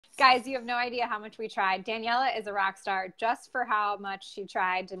Guys, you have no idea how much we tried. Daniela is a rock star just for how much she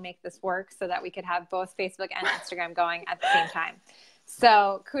tried to make this work so that we could have both Facebook and Instagram going at the same time.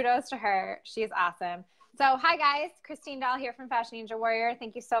 So kudos to her. She is awesome. So hi guys, Christine Daal here from Fashion Ninja Warrior.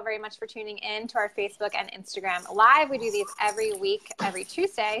 Thank you so very much for tuning in to our Facebook and Instagram Live. We do these every week, every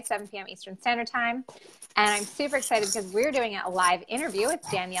Tuesday, 7 p.m. Eastern Standard Time. And I'm super excited because we're doing a live interview with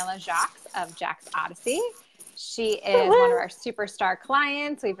Daniela Jacques of Jacques Odyssey. She is one of our superstar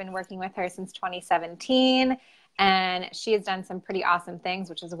clients. We've been working with her since 2017. And she has done some pretty awesome things,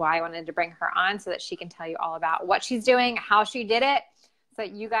 which is why I wanted to bring her on so that she can tell you all about what she's doing, how she did it, so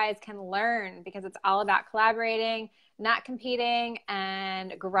that you guys can learn, because it's all about collaborating, not competing,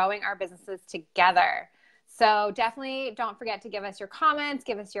 and growing our businesses together. So definitely don't forget to give us your comments,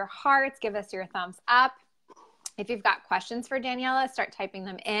 give us your hearts, give us your thumbs up. If you've got questions for Daniela, start typing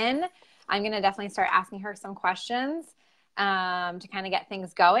them in. I'm going to definitely start asking her some questions to kind of get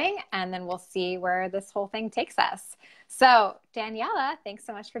things going, and then we'll see where this whole thing takes us. So Daniela, thanks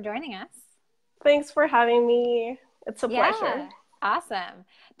so much for joining us. Thanks for having me. It's a pleasure. Awesome.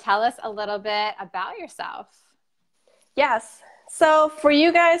 Tell us a little bit about yourself. Yes. So for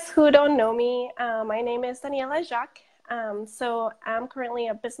you guys who don't know me, my name is Daniela Jacques. So I'm currently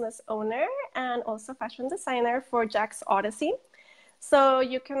a business owner and also fashion designer for Jacques Odyssey. So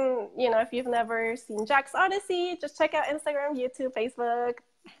you can, if you've never seen Jacques Odyssey, just check out Instagram, YouTube, Facebook.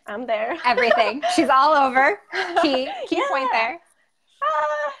 I'm there. Everything. She's all over. Key point there.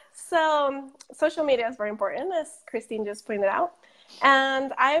 So social media is very important, as Christine just pointed out.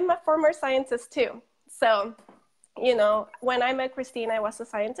 And I'm a former scientist too. So, when I met Christine, I was a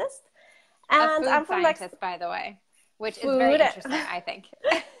scientist. And I'm from scientist, by the way, which is very interesting, I think.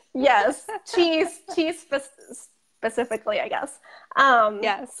 Yes, cheese specifically, I guess.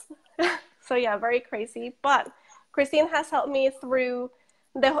 Yes. So yeah, very crazy. But Christine has helped me through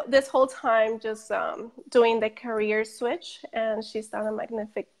this whole time, just doing the career switch, and she's done a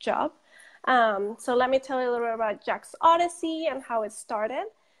magnificent job. So let me tell you a little bit about Jacques Odyssey and how it started.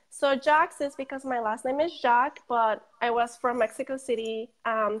 So Jacques is because my last name is Jacques, but I was from Mexico City.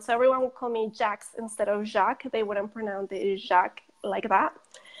 So everyone would call me Jacques instead of Jacques. They wouldn't pronounce it Jacques like that.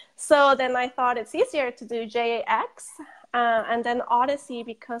 So then I thought it's easier to do J-A-X, and then Odyssey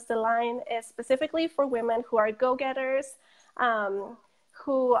because the line is specifically for women who are go-getters,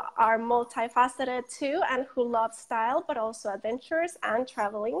 who are multifaceted too, and who love style, but also adventures and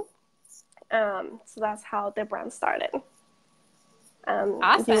traveling. So that's how the brand started.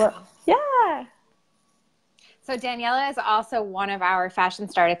 Awesome. Yeah. So Daniela is also one of our Fashion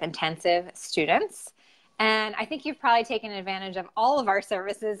Startup Intensive students. And I think you've probably taken advantage of all of our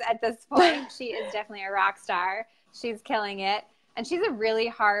services at this point. She is definitely a rock star. She's killing it. And she's a really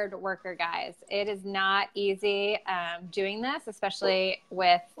hard worker, guys. It is not easy doing this, especially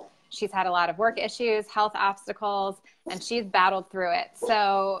with, she's had a lot of work issues, health obstacles, and she's battled through it.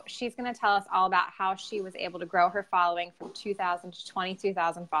 So she's going to tell us all about how she was able to grow her following from 2,000 to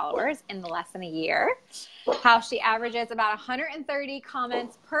 22,000 followers in less than a year. How she averages about 130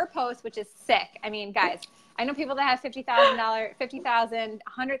 comments per post, which is sick. I mean, guys, I know people that have 50,000,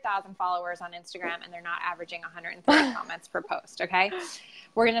 100,000 followers on Instagram, and they're not averaging 130 comments per post, okay?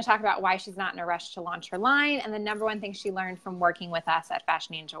 We're going to talk about why she's not in a rush to launch her line and the number one thing she learned from working with us at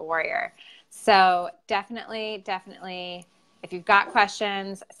Fashion Ninja Warrior. So definitely, if you've got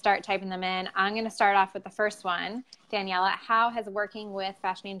questions, start typing them in. I'm going to start off with the first one. Daniela, how has working with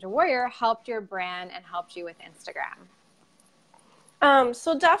Fashion Ninja Warrior helped your brand and helped you with Instagram?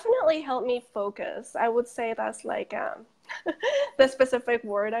 So definitely helped me focus. I would say that's like the specific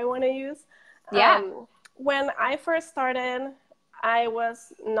word I want to use. Yeah. When I first started, I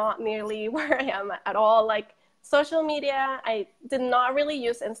was not nearly where I am at all. Like social media, I did not really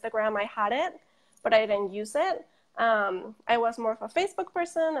use Instagram. I had it, but I didn't use it. I was more of a Facebook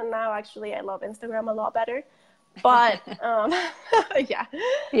person, and now actually I love Instagram a lot better. But yeah.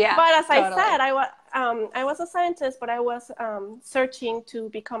 But as I said, I was a scientist, but I was searching to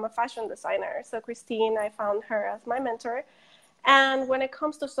become a fashion designer. So Christine, I found her as my mentor. And when it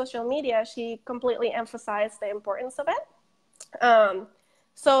comes to social media, she completely emphasized the importance of it.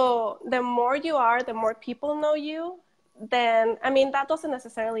 So the more you are, the more people know you, then, I mean, that doesn't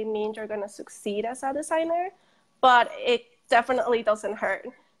necessarily mean you're going to succeed as a designer, but it definitely doesn't hurt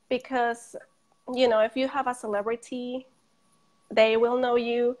because, if you have a celebrity, they will know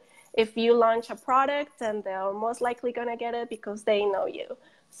you. If you launch a product, then they're most likely going to get it because they know you.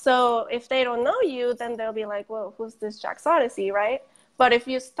 So if they don't know you, then they'll be like, well, who's this Jacques Odyssey, right? But if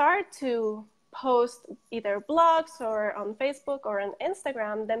you start to post either blogs or on Facebook or on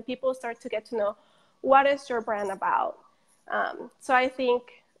Instagram, then people start to get to know what is your brand about. So I think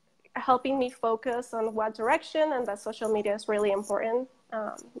helping me focus on what direction, and that social media is really important.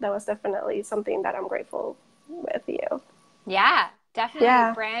 That was definitely something that I'm grateful with you. Yeah, definitely.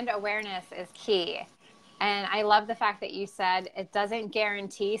 Yeah. Brand awareness is key. And I love the fact that you said it doesn't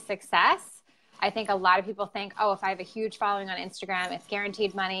guarantee success. I think a lot of people think, oh, if I have a huge following on Instagram, it's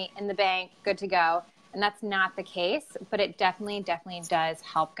guaranteed money in the bank, good to go. And that's not the case, but it definitely does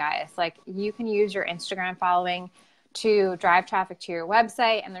help, guys. Like, you can use your Instagram following to drive traffic to your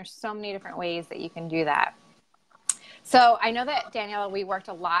website, and there's so many different ways that you can do that. So I know that, Daniela, we worked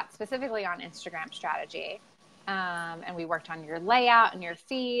a lot specifically on Instagram strategy, and we worked on your layout and your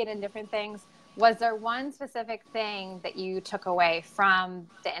feed and different things. Was there one specific thing that you took away from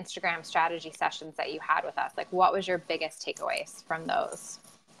the Instagram strategy sessions that you had with us? Like, what was your biggest takeaways from those?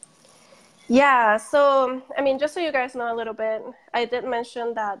 Yeah, so, I mean, just so you guys know a little bit, I did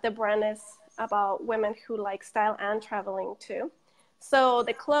mention that the brand is about women who like style and traveling too. So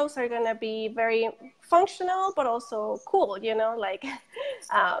the clothes are going to be very functional, but also cool, you know, like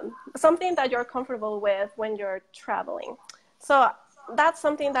something that you're comfortable with when you're traveling. So that's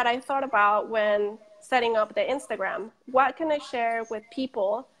something that I thought about when setting up the Instagram. What can I share with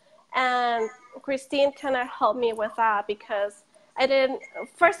people? And Christine kind of helped me with that, because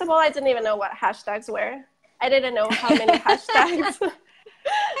first of all, I didn't even know what hashtags were. I didn't know how many hashtags.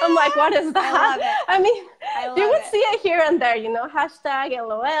 I'm like, what is that? I mean, you would see it here and there, you know, hashtag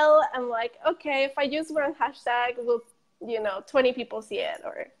LOL. I'm like, okay, if I use one hashtag, will, 20 people see it?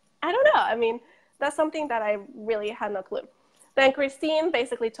 Or I don't know. I mean, that's something that I really had no clue. Then Christine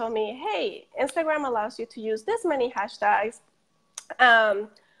basically told me, hey, Instagram allows you to use this many hashtags.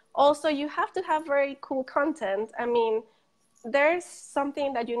 Also, you have to have very cool content. I mean, there's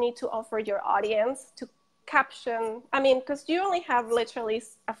something that you need to offer your audience to caption. I mean, because you only have literally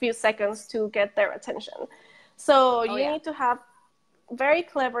a few seconds to get their attention. So you need to have very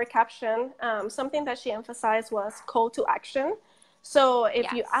clever caption. Something that she emphasized was call to action. So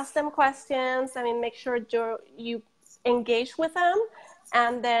if you ask them questions, I mean, make sure you engage with them,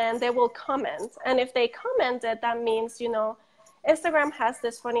 and then they will comment. And if they commented, that means, Instagram has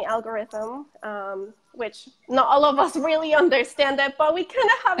this funny algorithm, which not all of us really understand it, but we kind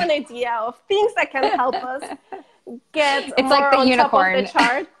of have an idea of things that can help us get it's more like the on unicorn. top of the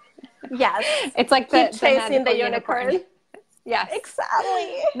chart. Yes. It's like keep chasing the unicorn. Yes.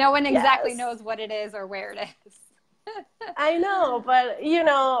 Exactly. No one exactly knows what it is or where it is. I know, but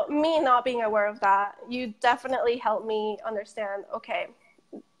me not being aware of that, you definitely helped me understand, okay,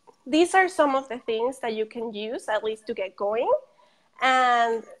 these are some of the things that you can use at least to get going.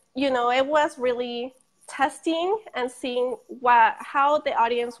 And, it was really testing and seeing how the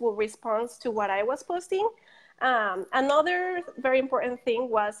audience will respond to what I was posting. Another very important thing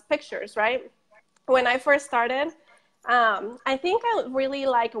was pictures, right? When I first started, I think I really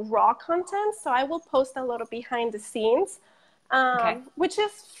like raw content, so I will post a lot of behind the scenes, which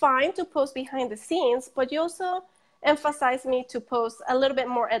is fine to post behind the scenes, but you also emphasize me to post a little bit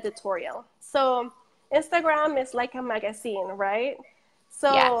more editorial. So Instagram is like a magazine, right?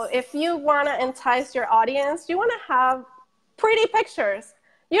 So if you want to entice your audience, you want to have pretty pictures.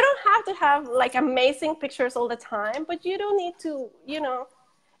 You don't have to have like amazing pictures all the time, but you don't need to,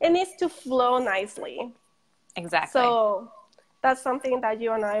 it needs to flow nicely. Exactly. So that's something that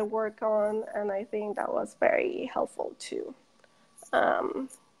you and I work on, and I think that was very helpful too.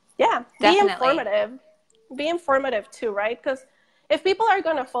 Definitely. Be informative too, right? Because if people are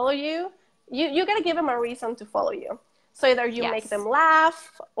going to follow you, you got to give them a reason to follow you. So either you make them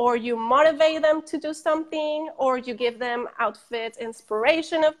laugh, or you motivate them to do something, or you give them outfit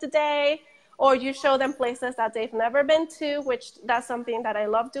inspiration of the day, or you show them places that they've never been to, which that's something that I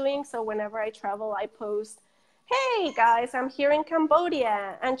love doing. So whenever I travel, I post, hey guys, I'm here in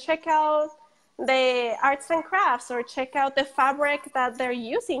Cambodia, and check out the arts and crafts, or check out the fabric that they're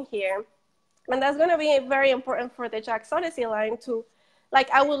using here. And that's going to be very important for the Jacques Odyssey line to,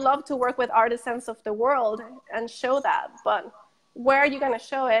 I would love to work with artisans of the world and show that. But where are you going to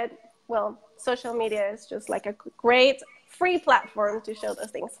show it? Well, social media is just like a great free platform to show those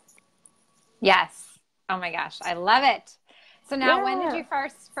things. Yes. Oh my gosh. I love it. So now when did you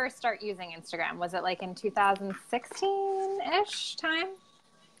first start using Instagram? Was it like in 2016-ish time?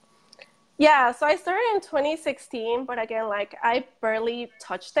 Yeah. So I started in 2016, but again, I barely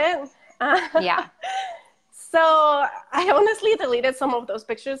touched it. So I honestly deleted some of those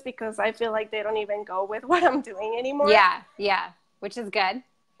pictures because I feel like they don't even go with what I'm doing anymore. Yeah. Which is good.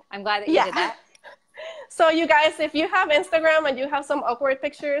 I'm glad that you did that. So you guys, if you have Instagram and you have some awkward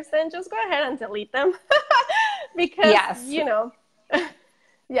pictures, then just go ahead and delete them. Because,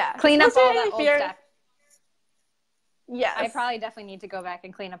 clean up all that old stuff. Yes. I probably definitely need to go back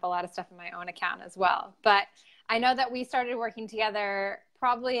and clean up a lot of stuff in my own account as well. But I know that we started working together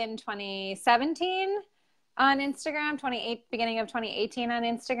probably in 2017 on Instagram, beginning of 2018 on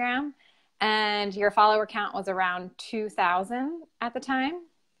Instagram. And your follower count was around 2,000 at the time.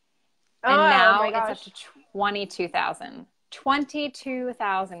 And now it's up to 22,000.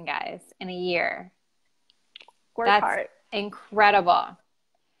 22,000 guys in a year. Work hard. Incredible.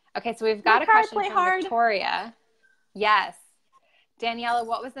 Okay, so we've got a question from Victoria. Yes. Daniela,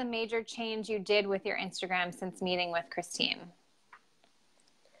 what was the major change you did with your Instagram since meeting with Christine?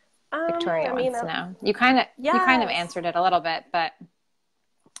 Victoria wants to know. You kind of answered it a little bit, but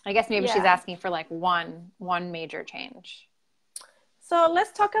I guess maybe she's asking for like one major change. So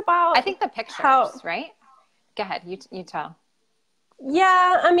let's talk about, I think the pictures, right? Go ahead, you tell.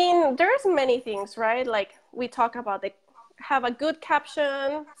 Yeah, I mean, there's many things, right? Like we talk about have a good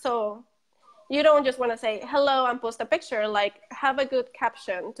caption. So you don't just want to say hello and post a picture, like have a good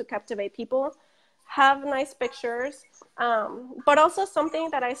caption to captivate people, have nice pictures. But also something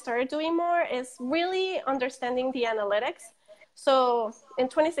that I started doing more is really understanding the analytics. So in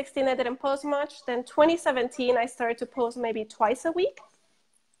 2016, I didn't post much. Then 2017, I started to post maybe twice a week.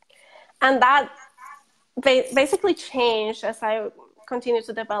 And that basically changed as I continued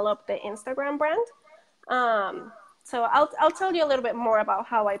to develop the Instagram brand. So I'll tell you a little bit more about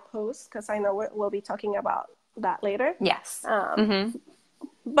how I post, because I know we'll be talking about that later. Yes.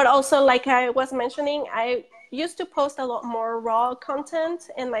 But also, like I was mentioning, I used to post a lot more raw content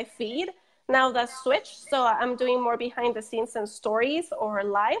in my feed. Now that's switched. So I'm doing more behind the scenes and stories or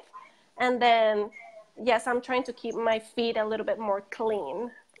live. And then, yes, I'm trying to keep my feed a little bit more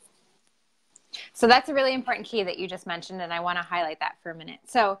clean. So that's a really important key that you just mentioned, and I want to highlight that for a minute.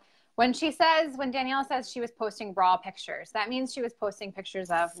 So when Daniela says she was posting raw pictures, that means she was posting pictures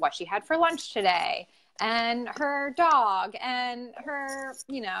of what she had for lunch today and her dog and her,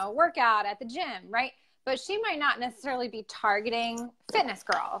 workout at the gym, right? But she might not necessarily be targeting fitness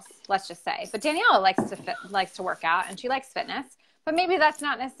girls, let's just say. But Daniela likes to work out and she likes fitness, but maybe that's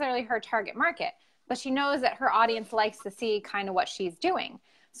not necessarily her target market. But she knows that her audience likes to see kind of what she's doing.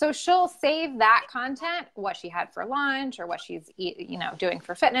 So she'll save that content, what she had for lunch or what she's doing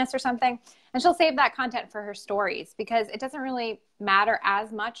for fitness or something. And she'll save that content for her stories, because it doesn't really matter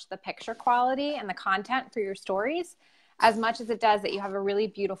as much the picture quality and the content for your stories as much as it does that you have a really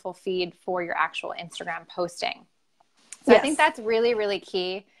beautiful feed for your actual Instagram posting. So yes. I think that's really, really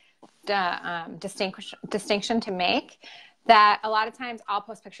key distinction to make. That a lot of times I'll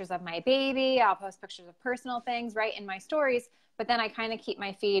post pictures of my baby, I'll post pictures of personal things, right, in my stories. But then I kind of keep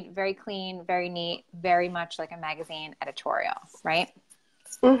my feed very clean, very neat, very much like a magazine editorial, right?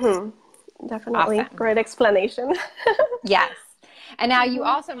 Definitely. Awesome. Great explanation. Yes. And now you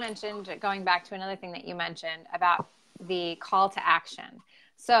also mentioned, going back to another thing that you mentioned about the call to action.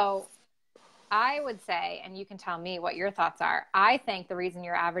 So I would say, and you can tell me what your thoughts are, I think the reason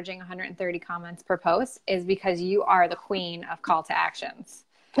you're averaging 130 comments per post is because you are the queen of call to actions.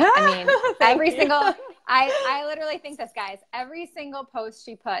 I mean, I literally think this, guys, every single post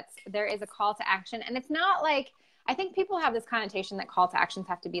she puts, there is a call to action. And it's not like, I think people have this connotation that call to actions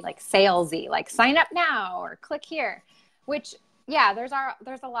have to be like salesy, like sign up now or click here, which, yeah, there's a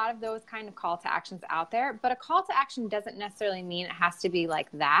lot of those kind of call to actions out there. But a call to action doesn't necessarily mean it has to be like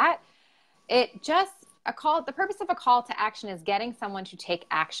that. The purpose of a call to action is getting someone to take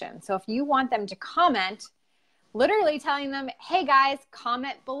action. So if you want them to comment, literally telling them, hey guys,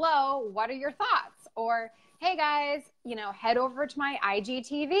 comment below, what are your thoughts? Or, hey guys, head over to my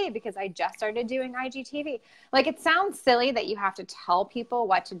IGTV because I just started doing IGTV. Like, it sounds silly that you have to tell people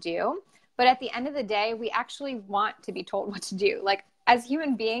what to do, but at the end of the day, we actually want to be told what to do. Like, as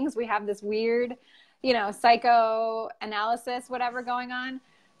human beings, we have this weird, psychoanalysis, whatever going on,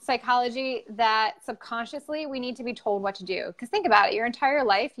 psychology, that subconsciously we need to be told what to do. Because think about it, your entire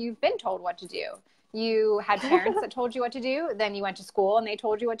life, you've been told what to do. You had parents that told you what to do. Then you went to school and they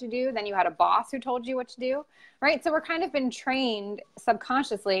told you what to do. Then you had a boss who told you what to do, right? So we're kind of been trained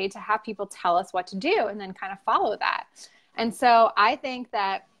subconsciously to have people tell us what to do and then kind of follow that. And so I think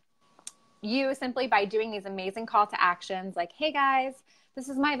that you, simply by doing these amazing call to actions, like, hey guys, this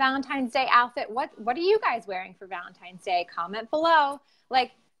is my Valentine's Day outfit. What are you guys wearing for Valentine's Day? Comment below.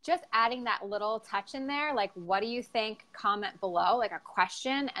 Like, just adding that little touch in there, like, what do you think? Comment below, like a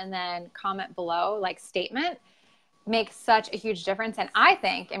question, and then comment below, like statement, makes such a huge difference. And I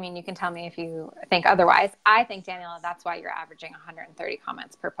think, you can tell me if you think otherwise, I think, Daniela, that's why you're averaging 130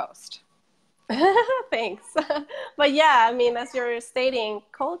 comments per post. Thanks. But yeah, as you're stating,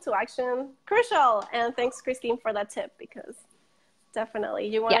 call to action, crucial. And thanks, Christine, for that tip, because definitely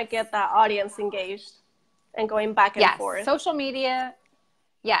you want to get that audience engaged. and going back and forth. Social media.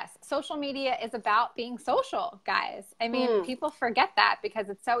 Yes, social media is about being social, guys. I mean, people forget that because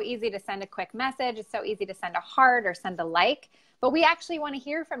it's so easy to send a quick message. It's so easy to send a heart or send a like, but we actually want to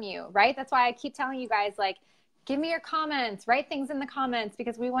hear from you, right? That's why I keep telling you guys, like, give me your comments, write things in the comments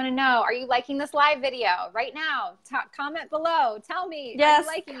because we want to know, are you liking this live video right now? Comment below. Tell me, yes, are you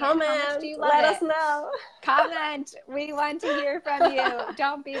liking comment. it? How much do you love Let it? us know. Comment. We want to hear from you.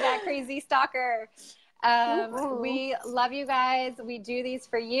 Don't be that crazy stalker. We love you guys. We do these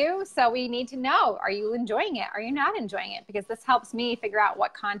for you. So we need to know, are you enjoying it? Are you not enjoying it? Because this helps me figure out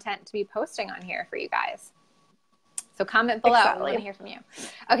what content to be posting on here for you guys. So comment below. Exactly. We want to hear from you.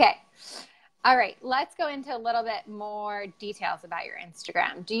 Okay. All right. Let's go into a little bit more details about your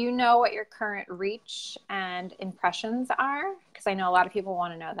Instagram. Do you know what your current reach and impressions are? Because I know a lot of people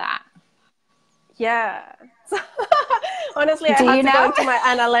want to know that. Yeah. Honestly, I had to go into my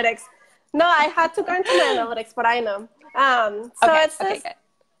analytics. No, I had to go into my analytics, but I know. It says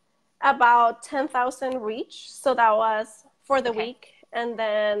about 10,000 reach. So that was for the week, and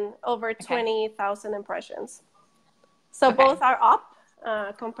then over 20,000 impressions. So both are up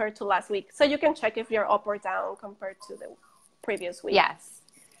compared to last week. So you can check if you're up or down compared to the previous week. Yes.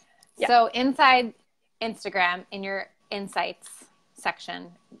 Yeah. So inside Instagram, in your insights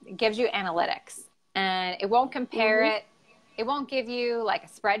section, it gives you analytics, and it won't compare it. It won't give you like a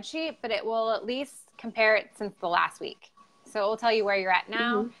spreadsheet, but it will at least compare it since the last week. So it will tell you where you're at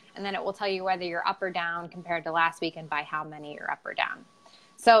now, and then it will tell you whether you're up or down compared to last week and by how many you're up or down.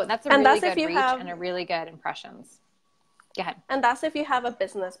 So that's a really good reach and a really good impressions. Go ahead. And that's if you have a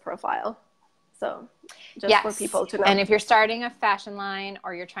business profile. So just for people to know. And if you're starting a fashion line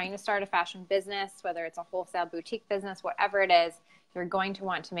or you're trying to start a fashion business, whether it's a wholesale boutique business, whatever it is, you're going to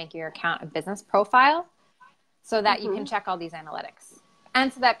want to make your account a business profile, so that you can check all these analytics,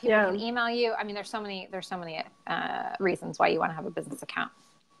 and so that people can email you. I mean, there's so many reasons why you want to have a business account.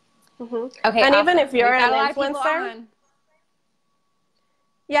 Okay. And even if you're an influencer,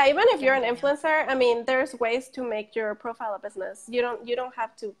 even if you're an influencer, I mean, there's ways to make your profile a business. You don't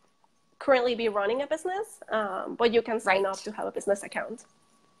have to currently be running a business, but you can sign up to have a business account.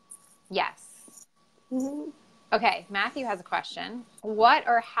 Yes. Okay. Matthew has a question. What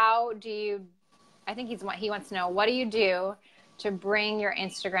or how do you, I think he wants to know, what do you do to bring your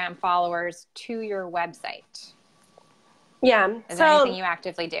Instagram followers to your website? Yeah. Is there anything you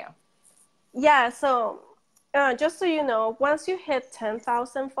actively do? Yeah. So just so you know, once you hit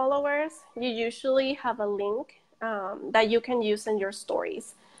 10,000 followers, you usually have a link that you can use in your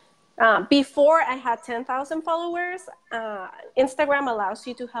stories. Before I had 10,000 followers, Instagram allows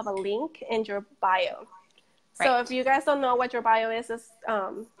you to have a link in your bio. So if you guys don't know what your bio is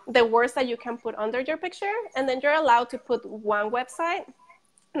the words that you can put under your picture, and then you're allowed to put one website.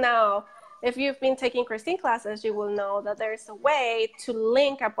 Now, if you've been taking Christine classes, you will know that there's a way to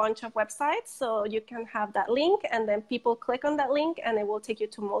link a bunch of websites. So you can have that link, and then people click on that link, and it will take you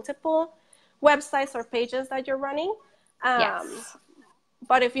to multiple websites or pages that you're running.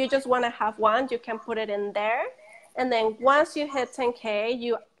 But if you just want to have one, you can put it in there. And then once you hit 10K,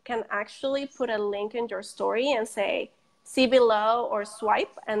 you can actually put a link in your story and say, see below or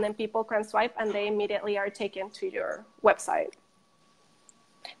swipe, and then people can swipe and they immediately are taken to your website.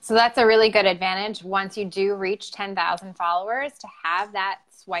 So that's a really good advantage once you do reach 10,000 followers to have that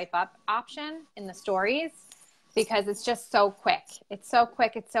swipe up option in the stories, because it's just so quick. It's so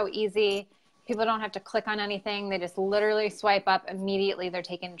quick. It's so easy. People don't have to click on anything. They just literally swipe up. Immediately they're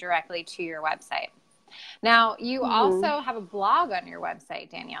taken directly to your website. Now, you also have a blog on your website,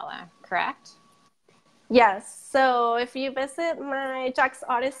 Daniela, correct? Yes. So if you visit my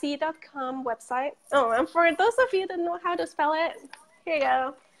jaquesodyssey.com website, and for those of you that know how to spell it, here you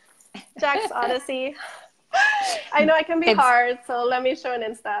go, Jacques Odyssey. I know it can be hard, so let me show an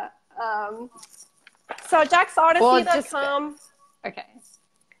Insta. So jaquesodyssey.com. Okay.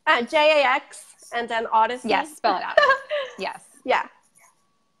 JAX and then Odyssey. Yes, spell it out. Yes. Yeah.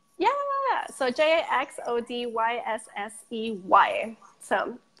 So JAXODYSSEY.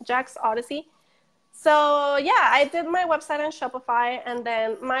 So Jacques Odyssey. So yeah, I did my website on Shopify, and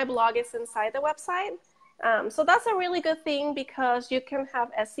then my blog is inside the website. So that's a really good thing because you can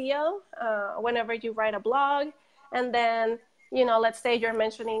have SEO whenever you write a blog. And then, let's say you're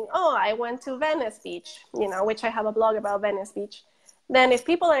mentioning, I went to Venice Beach, which I have a blog about Venice Beach. Then if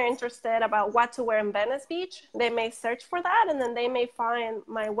people are interested about what to wear in Venice Beach, they may search for that, and then they may find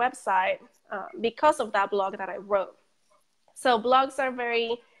my website because of that blog that I wrote. So blogs are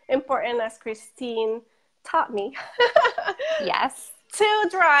very important, as Christine taught me. Yes. To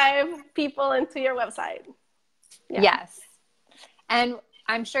drive people into your website. Yeah. Yes. And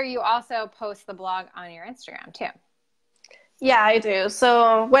I'm sure you also post the blog on your Instagram too. Yeah, I do.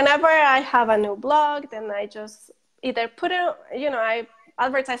 So whenever I have a new blog, then I just either put it, I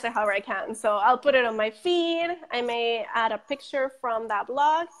advertise it however I can. So I'll put it on my feed. I may add a picture from that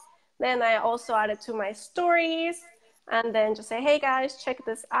blog. Then I also add it to my stories and then just say, hey guys, check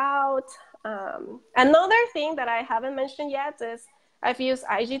this out. Another thing that I haven't mentioned yet is I've used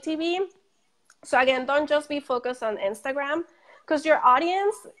IGTV. So again, don't just be focused on Instagram because your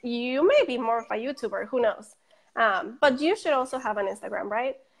audience, you may be more of a YouTuber, who knows? But you should also have an Instagram,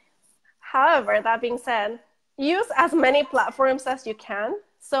 right? However, that being said, use as many platforms as you can.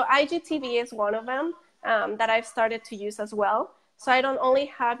 So IGTV is one of them that I've started to use as well. So I don't only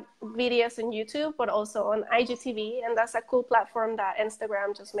have videos on YouTube, but also on IGTV. And that's a cool platform that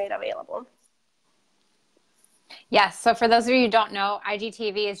Instagram just made available. Yes. So for those of you who don't know,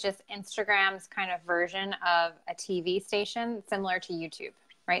 IGTV is just Instagram's kind of version of a TV station similar to YouTube,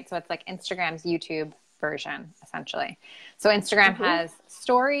 right? So it's like Instagram's YouTube version, essentially. So Instagram has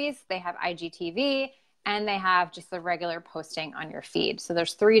stories, they have IGTV, and they have just the regular posting on your feed. So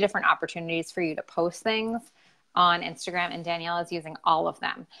there's 3 different opportunities for you to post things on Instagram, and Daniela is using all of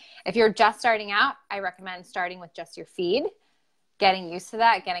them. If you're just starting out, I recommend starting with just your feed, getting used to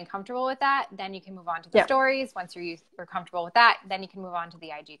that, getting comfortable with that. Then you can move on to the stories. Once you're comfortable with that, then you can move on to the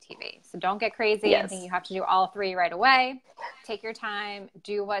IGTV. So don't get crazy and think you have to do all 3 right away. Take your time,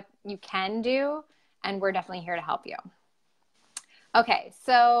 do what you can do, and we're definitely here to help you. Okay,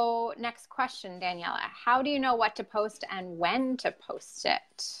 so next question, Daniela. How do you know what to post and when to post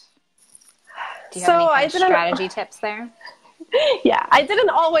it? Do you have any kind of strategy tips there? Yeah, I didn't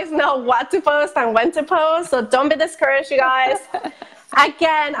always know what to post and when to post, so don't be discouraged, you guys.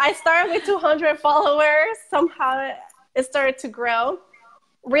 Again, I started with 200 followers. Somehow it started to grow.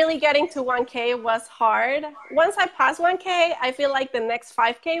 Really getting to 1K was hard. Once I passed 1K, I feel like the next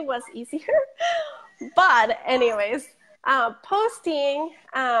 5K was easier. But anyways, posting,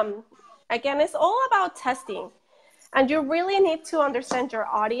 again, it's all about testing. And you really need to understand your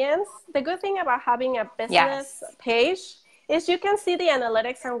audience. The good thing about having a business page is you can see the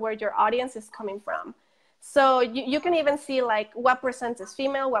analytics and where your audience is coming from. So you can even see like what % is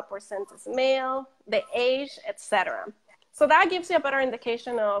female, what % is male, the age, etc. So that gives you a better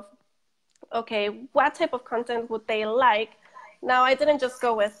indication of, okay, what type of content would they like? Now, I didn't just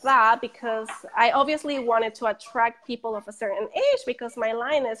go with that because I obviously wanted to attract people of a certain age because my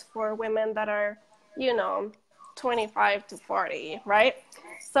line is for women that are, 25 to 40, right?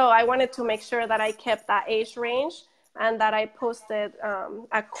 So I wanted to make sure that I kept that age range and that I posted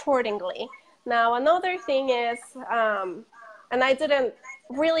accordingly. Now, another thing is, and I didn't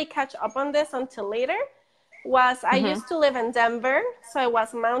really catch up on this until later, was I used to live in Denver, so it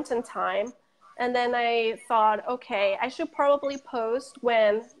was mountain time. And then I thought, okay, I should probably post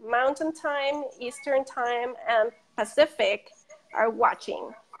when mountain time, Eastern time, and Pacific are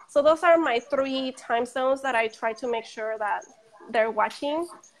watching. So those are my 3 time zones that I try to make sure that they're watching.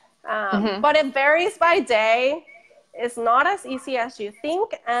 But it varies by day. It's not as easy as you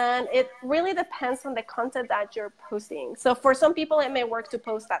think. And it really depends on the content that you're posting. So for some people, it may work to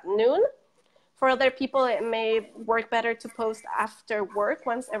post at noon. For other people, it may work better to post after work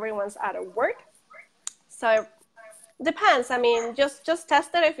once everyone's out of work. So it depends. I mean, just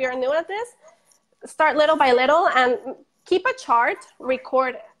test it if you're new at this. Start little by little and keep a chart.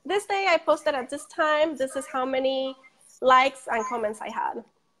 Record, this day I posted at this time. This is how many likes and comments I had.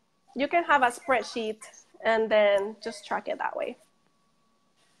 You can have a spreadsheet and then just track it that way.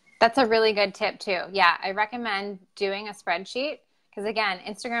 That's a really good tip too. Yeah, I recommend doing a spreadsheet because again,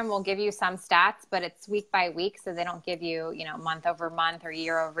 Instagram will give you some stats, but it's week by week. So they don't give you, month over month or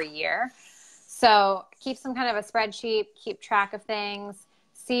year over year. So keep some kind of a spreadsheet, keep track of things,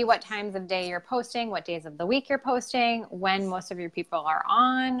 see what times of day you're posting, what days of the week you're posting, when most of your people are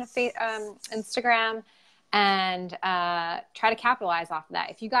on Instagram, and try to capitalize off of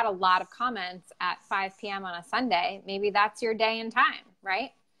that. If you got a lot of comments at 5 p.m. on a Sunday, maybe that's your day and time,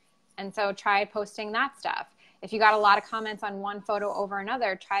 right? And so try posting that stuff. If you got a lot of comments on one photo over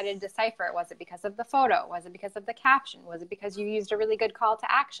another, try to decipher it. Was it because of the photo? Was it because of the caption? Was it because you used a really good call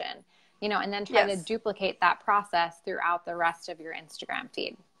to action? And then try to duplicate that process throughout the rest of your Instagram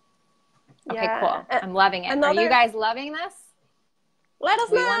feed. Okay, cool. I'm loving it. Are you guys loving this? Let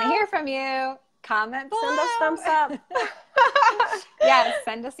us know. We want to hear from you. Comment below. Send us thumbs up. Yes,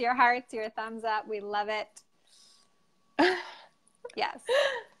 send us your hearts, your thumbs up. We love it. Yes.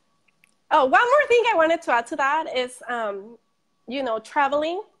 Oh, one more thing I wanted to add to that is,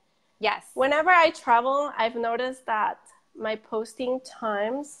 traveling. Yes. Whenever I travel, I've noticed that my posting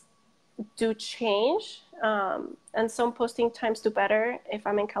times do change, and some posting times do better if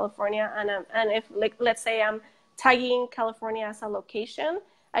I'm in California, and if, like, let's say I'm tagging California as a location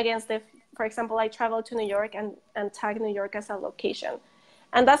against if, for example, I travel to New York and tag New York as a location.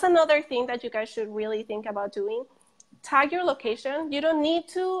 And that's another thing that you guys should really think about doing. Tag your location. You don't need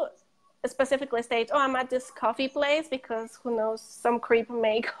to specifically state, oh, I'm at this coffee place, because who knows, some creep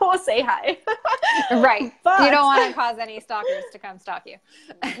may go say hi. Right. But you don't want to cause any stalkers to come stalk you.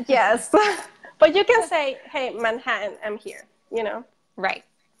 Yes. But you can say, hey, Manhattan, I'm here, you know? Right.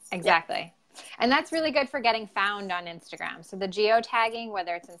 Exactly. Yeah. And that's really good for getting found on Instagram. So the geotagging,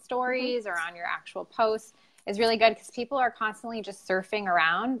 whether it's in stories or on your actual posts, is really good because people are constantly just surfing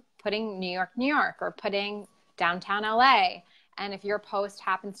around, putting New York, New York, or putting downtown LA. And if your post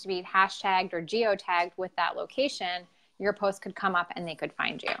happens to be hashtagged or geotagged with that location, your post could come up and they could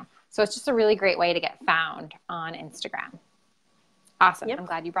find you. So it's just a really great way to get found on Instagram. Awesome. Yep. I'm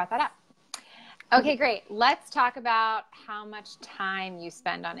glad you brought that up. Okay, great. Let's talk about how much time you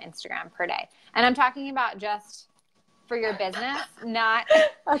spend on Instagram per day. And I'm talking about just for your business, not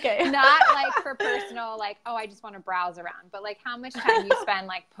not like for personal, like, oh, I just want to browse around, but like how much time you spend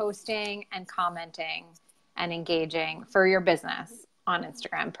like posting and commenting and engaging for your business on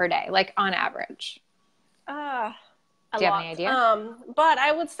Instagram per day, like on average. Do you have any idea? But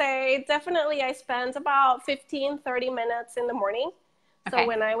I would say definitely I spend about 15, 30 minutes in the morning. So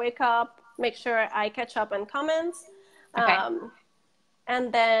when I wake up, make sure I catch up on comments.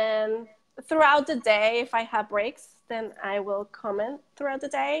 And then throughout the day, if I have breaks, then I will comment throughout the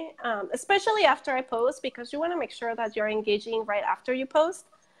day, especially after I post, because you want to make sure that you're engaging right after you post,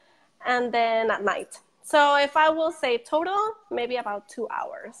 and then at night. So if I will say total, maybe about 2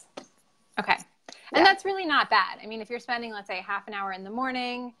 hours. Okay. And that's really not bad. I mean, if you're spending, let's say, half an hour in the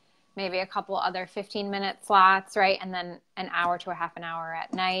morning, maybe a couple other 15-minute slots, right? And then an hour to a half an hour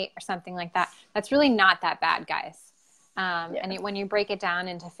at night or something like that. That's really not that bad, guys. And when you break it down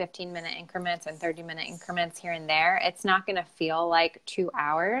into 15-minute increments and 30-minute increments here and there, it's not going to feel like 2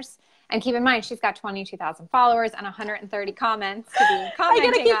 hours. And keep in mind, she's got 22,000 followers and 130 comments to be commenting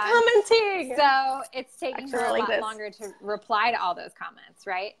I gotta keep on. commenting. So it's taking her a lot longer to reply to all those comments,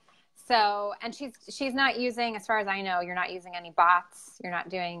 right? So, and she's not using, as far as I know, you're not using any bots. You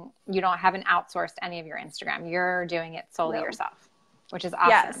haven't outsourced any of your Instagram. You're doing it solely yourself, which is awesome.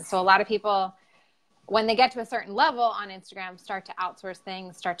 Yes. So a lot of people, when they get to a certain level on Instagram, start to outsource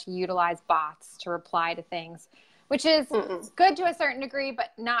things, start to utilize bots to reply to things, which is good to a certain degree,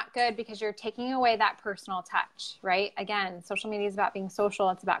 but not good because you're taking away that personal touch, right? Again, social media is about being social.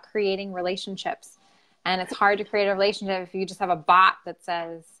 It's about creating relationships. And it's hard to create a relationship if you just have a bot that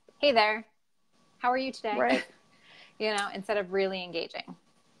says, hey there, how are you today? Right. Instead of really engaging.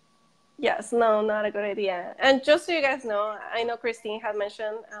 Yes, no, not a good idea. And just so you guys know, I know Christine had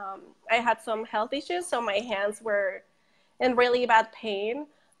mentioned I had some health issues, so my hands were in really bad pain.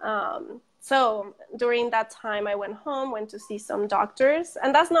 So during that time, I went home, went to see some doctors.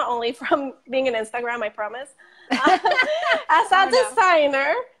 And that's not only from being on Instagram, I promise. As a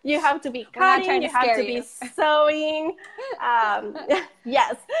designer, you have to be cutting, you have to be sewing.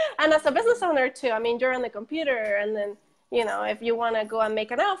 Yes. And as a business owner too, I mean, you're on the computer, and then, if you want to go and make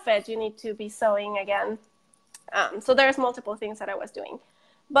an outfit, you need to be sewing again. So there's multiple things that I was doing.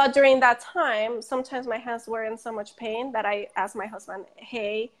 But during that time, sometimes my hands were in so much pain that I asked my husband,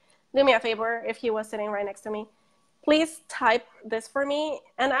 hey, do me a favor, if he was sitting right next to me, please type this for me.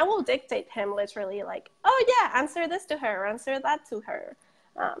 And I will dictate him literally like, oh yeah, answer this to her, answer that to her.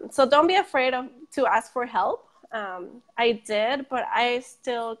 So don't be afraid to ask for help. I did, but I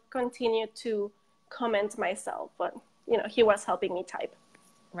still continued to comment myself. But, he was helping me type.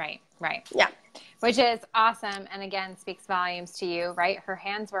 Right, right. Yeah. Which is awesome. And again, speaks volumes to you, right? Her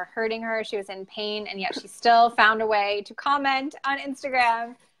hands were hurting her. She was in pain, and yet she still found a way to comment on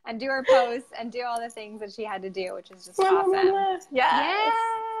Instagram and do her posts and do all the things that she had to do, which is just awesome. Yes. Yeah.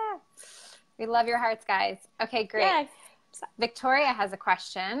 We love your hearts, guys. Okay, great. Yeah. Victoria has a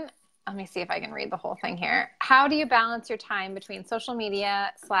question. Let me see if I can read the whole thing here. How do you balance your time between social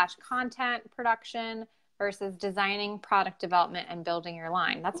media / content production versus designing, product development, and building your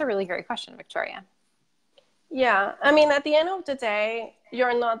line? That's a really great question, Victoria. Yeah. I mean, at the end of the day,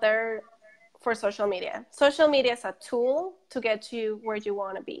 you're not there for social media. Social media is a tool to get you where you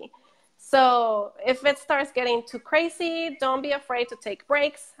want to be. So if it starts getting too crazy, don't be afraid to take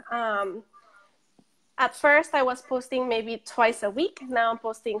breaks. At first, I was posting maybe twice a week. Now I'm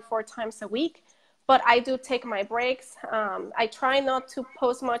posting 4 times a week. But I do take my breaks. I try not to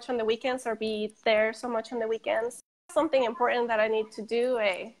post much on the weekends or be there so much on the weekends. Something important that I need to do,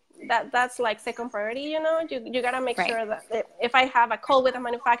 that's like second priority, you know. You gotta make Right. sure that if I have a call with a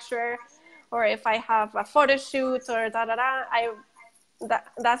manufacturer, or if I have a photo shoot, or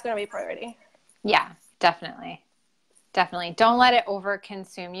that's gonna be priority. Yeah, definitely. Definitely. Don't let it over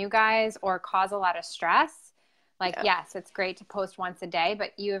consume you guys or cause a lot of stress. Like, yes, it's great to post once a day,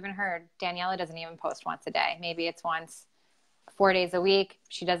 but you even heard Daniela doesn't even post once a day. Maybe it's once 4 days a week.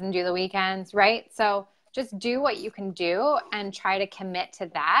 She doesn't do the weekends, right? So just do what you can do and try to commit to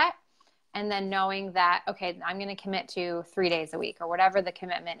that. And then knowing that, okay, I'm going to commit to 3 days a week or whatever the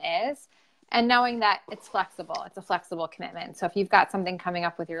commitment is. And knowing that it's flexible. It's a flexible commitment. So if you've got something coming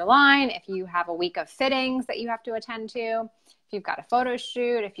up with your line, if you have a week of fittings that you have to attend to, if you've got a photo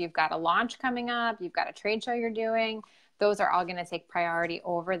shoot, if you've got a launch coming up, you've got a trade show you're doing, those are all going to take priority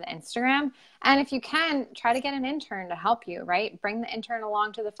over the Instagram. And if you can, try to get an intern to help you, right? Bring the intern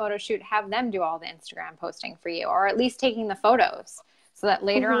along to the photo shoot, have them do all the Instagram posting for you, or at least taking the photos so that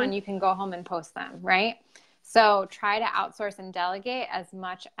later on you can go home and post them, right? So try to outsource and delegate as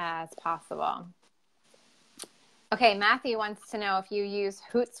much as possible. Okay, Matthew wants to know if you use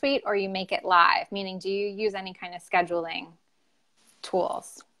Hootsuite or you make it live, meaning do you use any kind of scheduling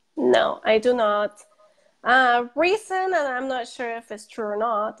tools? No, I do not. Reason, and I'm not sure if it's true or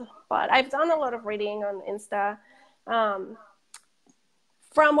not, but I've done a lot of reading on Insta.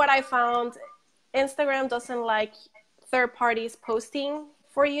 From what I found, Instagram doesn't like third parties posting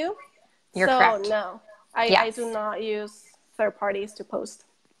for you. You're correct. No, I do not use third parties to post.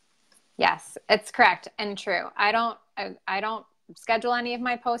 Yes, it's correct and true. I don't schedule any of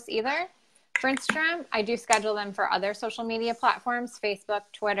my posts either for Instagram. I do schedule them for other social media platforms, Facebook,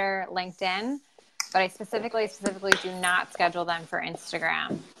 Twitter, LinkedIn, but I specifically do not schedule them for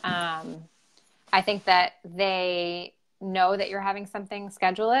Instagram. I think that they know that you're having something,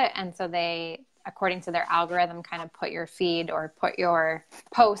 schedule it, and so they, according to their algorithm, kind of put your feed or put your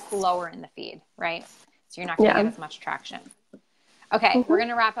post lower in the feed, right? So you're not going to get as much traction. Okay, we're going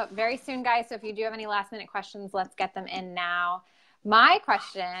to wrap up very soon, guys. So if you do have any last minute questions, let's get them in now. My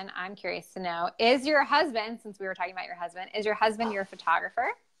question, I'm curious to know, is your husband, since we were talking about your husband, is your husband your photographer?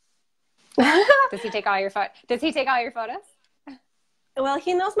 Does he take all your photos? Well,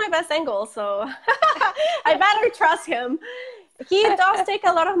 he knows my best angle, so I better trust him. He does take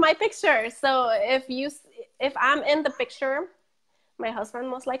a lot of my pictures. So if I'm in the picture, my husband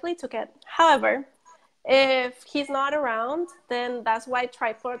most likely took it. However, if he's not around, then that's why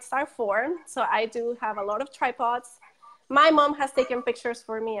tripods are for. So I do have a lot of tripods. My mom has taken pictures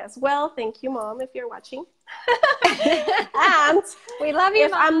for me as well. Thank you, Mom, if you're watching. And we love you,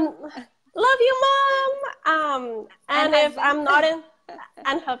 Mom. Love you, Mom. And if I'm not in,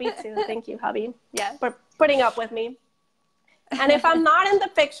 and hubby too. Thank you, hubby. Yes. For putting up with me. And if I'm not in the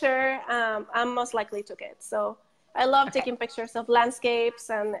picture, I'm most likely took it. So I love taking pictures of landscapes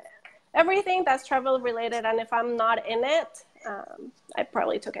and everything that's travel related. And if I'm not in it, I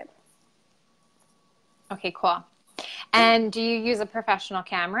probably took it. Okay, cool. And do you use a professional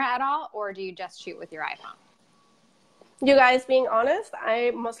camera at all, or do you just shoot with your iPhone? You guys, being honest,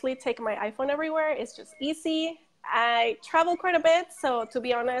 I mostly take my iPhone everywhere. It's just easy. I travel quite a bit, so to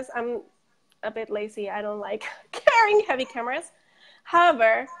be honest, I'm a bit lazy. I don't like carrying heavy cameras.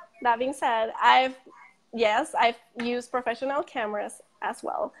 However, that being said, I've used professional cameras as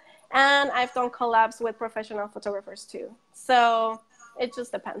well. And I've done collabs with professional photographers too. So it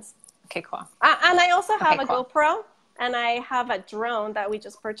just depends. Okay, cool. And I also have a GoPro, and I have a drone that we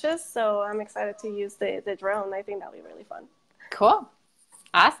just purchased. So I'm excited to use the drone. I think that'll be really fun. Cool.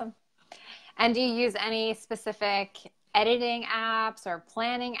 Awesome. And do you use any specific editing apps or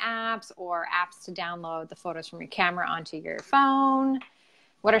planning apps or apps to download the photos from your camera onto your phone?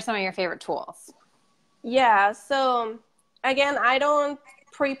 What are some of your favorite tools? Yeah, so again, I don't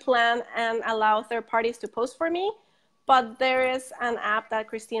pre-plan and allow third parties to post for me, but there is an app that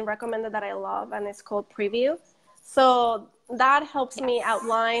Christine recommended that I love, and it's called Preview. So that helps me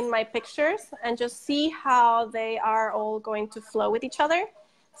outline my pictures and just see how they are all going to flow with each other.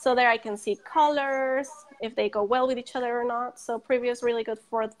 So there I can see colors, if they go well with each other or not. So Preview is really good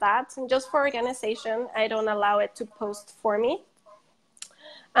for that. And just for organization, I don't allow it to post for me.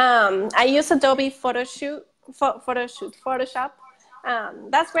 I use Adobe Photoshop.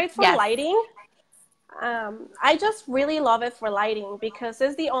 That's great for lighting. I just really love it for lighting because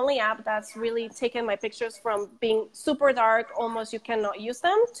it's the only app that's really taken my pictures from being super dark, almost you cannot use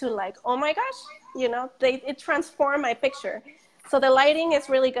them, to like, oh my gosh, you know, it transformed my picture. So the lighting is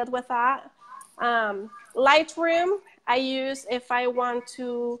really good with that. Lightroom, I use if I want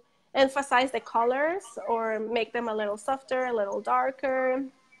to emphasize the colors or make them a little softer, a little darker.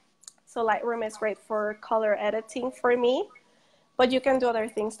 So Lightroom is great for color editing for me. but you can do other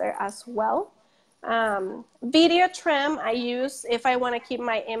things there as well. Video trim I use if I want to keep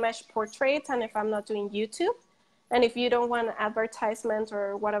my image portraits and if I'm not doing YouTube. And if you don't want advertisement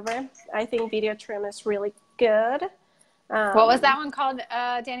or whatever, I think video trim is really good. What was that one called,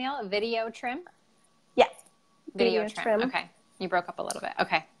 Danielle? Video trim? Yeah. Video trim. Okay. You broke up a little bit.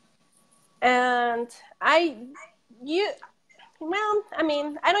 Okay. And I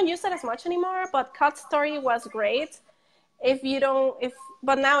don't use it as much anymore, but Cut Story was great.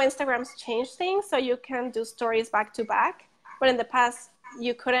 But now Instagram's changed things, so you can do stories back to back. But in the past,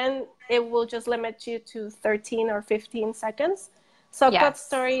 you couldn't. It will just limit you to 13 or 15 seconds. So yes. Cut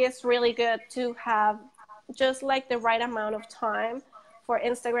Story is really good to have just like the right amount of time for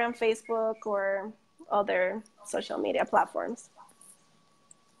Instagram, Facebook, or other social media platforms.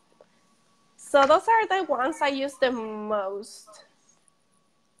 So those are the ones I use the most.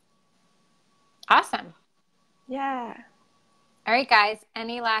 Awesome. Yeah. All right, guys.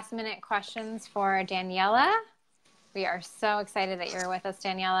 Any last minute questions for Daniela? We are so excited that you're with us,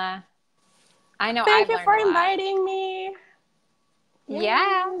 Daniela. I know Thank you for inviting me.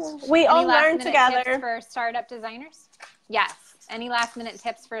 Yeah. We all learn together. Tips for startup designers? Yes. Any last minute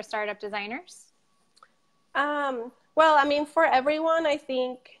tips for startup designers? Well, I mean, for everyone, I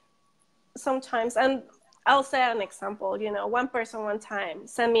think sometimes, and I'll say an example, one person one time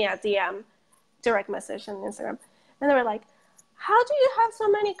sent me a DM, direct message on Instagram, and they were like, how do you have so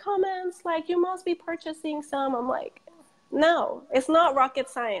many comments? Like, you must be purchasing some. I'm like, no, it's not rocket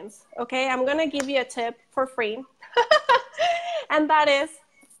science, okay? I'm going to give you a tip for free, and that is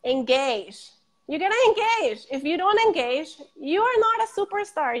engage. You got to engage. If you don't engage, you are not a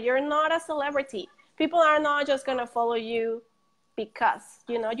superstar. You're not a celebrity. People are not just going to follow you because,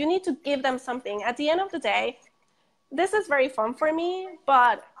 you need to give them something. At the end of the day, this is very fun for me,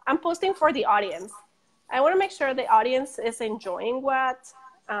 but I'm posting for the audience. I want to make sure the audience is enjoying what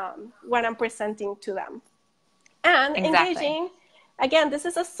I'm presenting to them. And engaging, again, this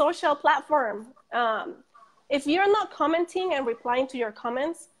is a social platform. If you're not commenting and replying to your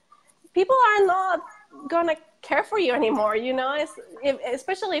comments, people are not going to care for you anymore,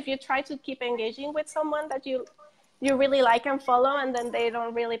 especially if you try to keep engaging with someone that you really like and follow, and then they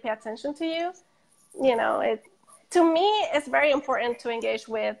don't really pay attention to you. To me, it's very important to engage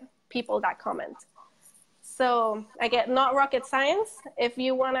with people that comment. So again, not rocket science. If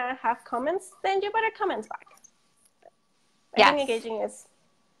you want to have comments, then you better comment back. I think engaging is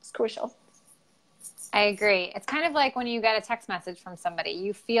crucial. I agree. It's kind of like when you get a text message from somebody,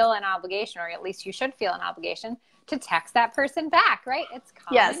 you feel an obligation, or at least you should feel an obligation to text that person back, right? It's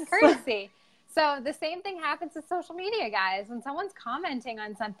common courtesy. So the same thing happens with social media, guys. When someone's commenting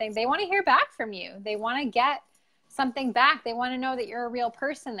on something, they want to hear back from you. They want to get something back. They want to know that you're a real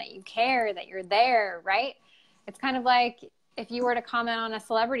person, that you care, that you're there, right? It's kind of like if you were to comment on a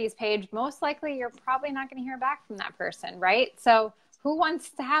celebrity's page, most likely you're probably not going to hear back from that person, right? So who wants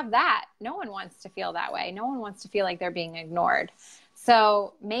to have that? No one wants to feel that way. No one wants to feel like they're being ignored.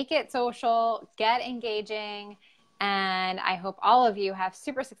 So make it social, get engaging, and I hope all of you have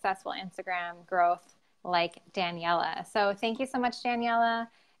super successful Instagram growth like Daniela. So thank you so much, Daniela.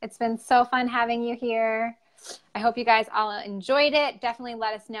 It's been so fun having you here. I hope you guys all enjoyed it. Definitely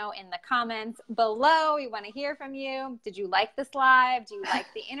let us know in the comments below. We want to hear from you. Did you like this live? Do you like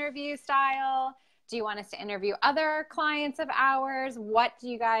the interview style? Do you want us to interview other clients of ours? What do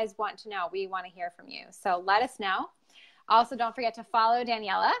you guys want to know? We want to hear from you. So let us know. Also, don't forget to follow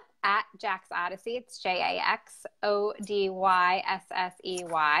Daniela at Jacques Odyssey. It's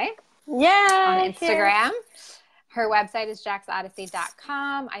JAXODYSSEY. Yeah. On Instagram. Her website is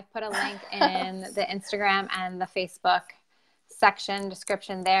jaxodyssey.com. I've put a link in the Instagram and the Facebook section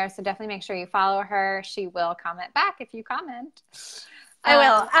description there. So definitely make sure you follow her. She will comment back if you comment. I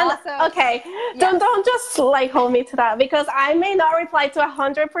will. And also, okay, yes. Don't just hold me to that, because I may not reply to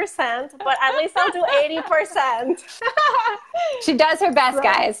 100%, but at least I'll do 80%. She does her best,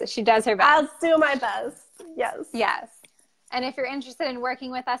 guys. She does her best. I'll do my best. Yes. Yes. And if you're interested in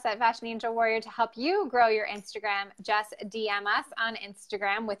working with us at Fashion Angel Warrior to help you grow your Instagram, just DM us on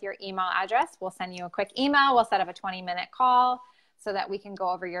Instagram with your email address. We'll send you a quick email. We'll set up a 20-minute call so that we can go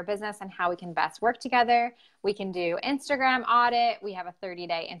over your business and how we can best work together. We can do Instagram audit. We have a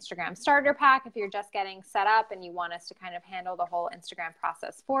 30-day Instagram starter pack if you're just getting set up and you want us to kind of handle the whole Instagram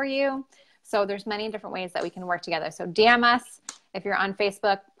process for you. So there's many different ways that we can work together. So DM us. If you're on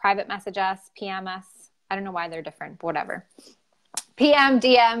Facebook, private message us, PM us. I don't know why they're different, but whatever. PM,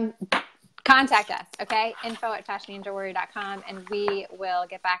 DM, contact us, okay? info@fashionangelwarrior.com, and we will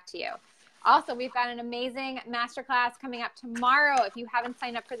get back to you. Also, we've got an amazing masterclass coming up tomorrow. If you haven't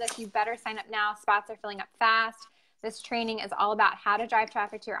signed up for this, you better sign up now. Spots are filling up fast. This training is all about how to drive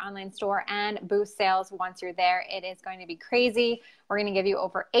traffic to your online store and boost sales once you're there. It is going to be crazy. We're going to give you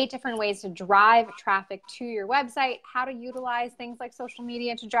over 8 different ways to drive traffic to your website, how to utilize things like social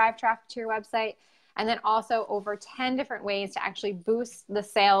media to drive traffic to your website, and then also over 10 different ways to actually boost the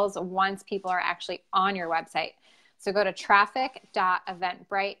sales once people are actually on your website. So go to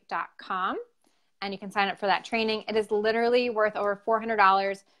traffic.eventbrite.com and you can sign up for that training. It is literally worth over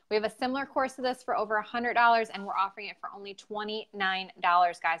 $400. We have a similar course to this for over $100, and we're offering it for only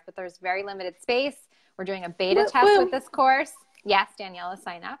 $29, guys, but there's very limited space. We're doing a beta test with this course. Yes, Daniela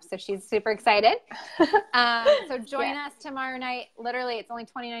signed up, so she's super excited. So join us tomorrow night. Literally, it's only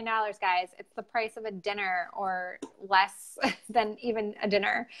 $29, guys. It's the price of a dinner or less than even a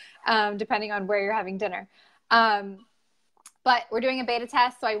dinner, depending on where you're having dinner. But we're doing a beta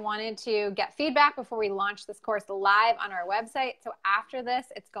test, so I wanted to get feedback before we launch this course live on our website. So after this,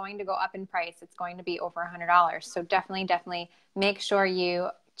 it's going to go up in price. It's going to be over $100. So definitely make sure you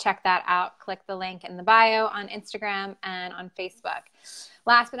check that out. Click the link in the bio on Instagram and on Facebook.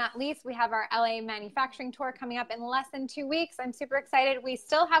 Last but not least, we have our LA manufacturing tour coming up in less than 2 weeks. I'm super excited. We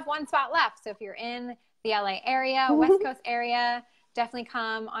still have 1 spot left. So if you're in the LA area, West Coast area, definitely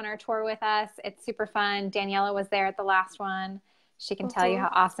come on our tour with us. It's super fun. Daniela was there at the last one. She can tell you how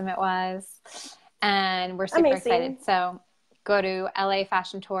awesome it was. And we're super excited. So go to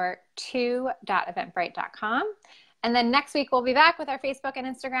lafashiontour2.eventbrite.com. And then next week, we'll be back with our Facebook and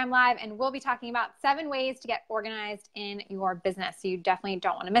Instagram Live, and we'll be talking about 7 ways to get organized in your business. So you definitely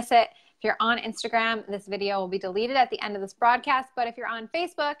don't want to miss it. If you're on Instagram, this video will be deleted at the end of this broadcast. But if you're on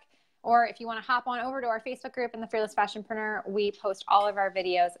Facebook, or if you want to hop on over to our Facebook group in the Fearless Fashionpreneur, we post all of our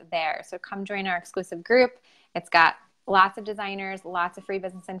videos there. So come join our exclusive group. It's got lots of designers, lots of free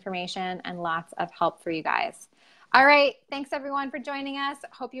business information, and lots of help for you guys. All right. Thanks, everyone, for joining us.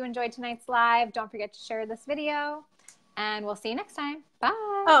 Hope you enjoyed tonight's live. Don't forget to share this video, and we'll see you next time. Bye.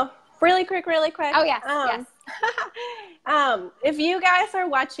 Oh, really quick. Oh, yes. Yes. If you guys are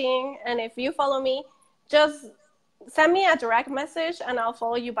watching and if you follow me, just send me a direct message and I'll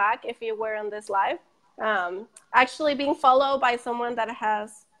follow you back if you were on this live. Actually, being followed by someone that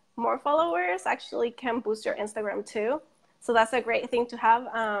has more followers actually can boost your Instagram too. So that's a great thing to have.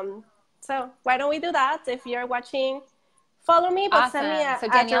 So why don't we do that? If you're watching, follow me, but send me a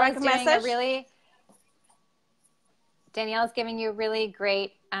direct message. Danielle's giving you a really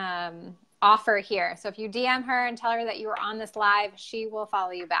great offer here. So if you DM her and tell her that you were on this live, she will follow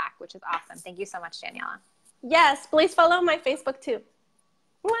you back, which is awesome. Thank you so much, Daniela. Yes, please follow my Facebook too.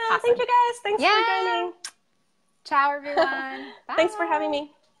 Well, thank you guys. Thanks for joining. Ciao, everyone. Bye. Thanks for having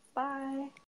me. Bye.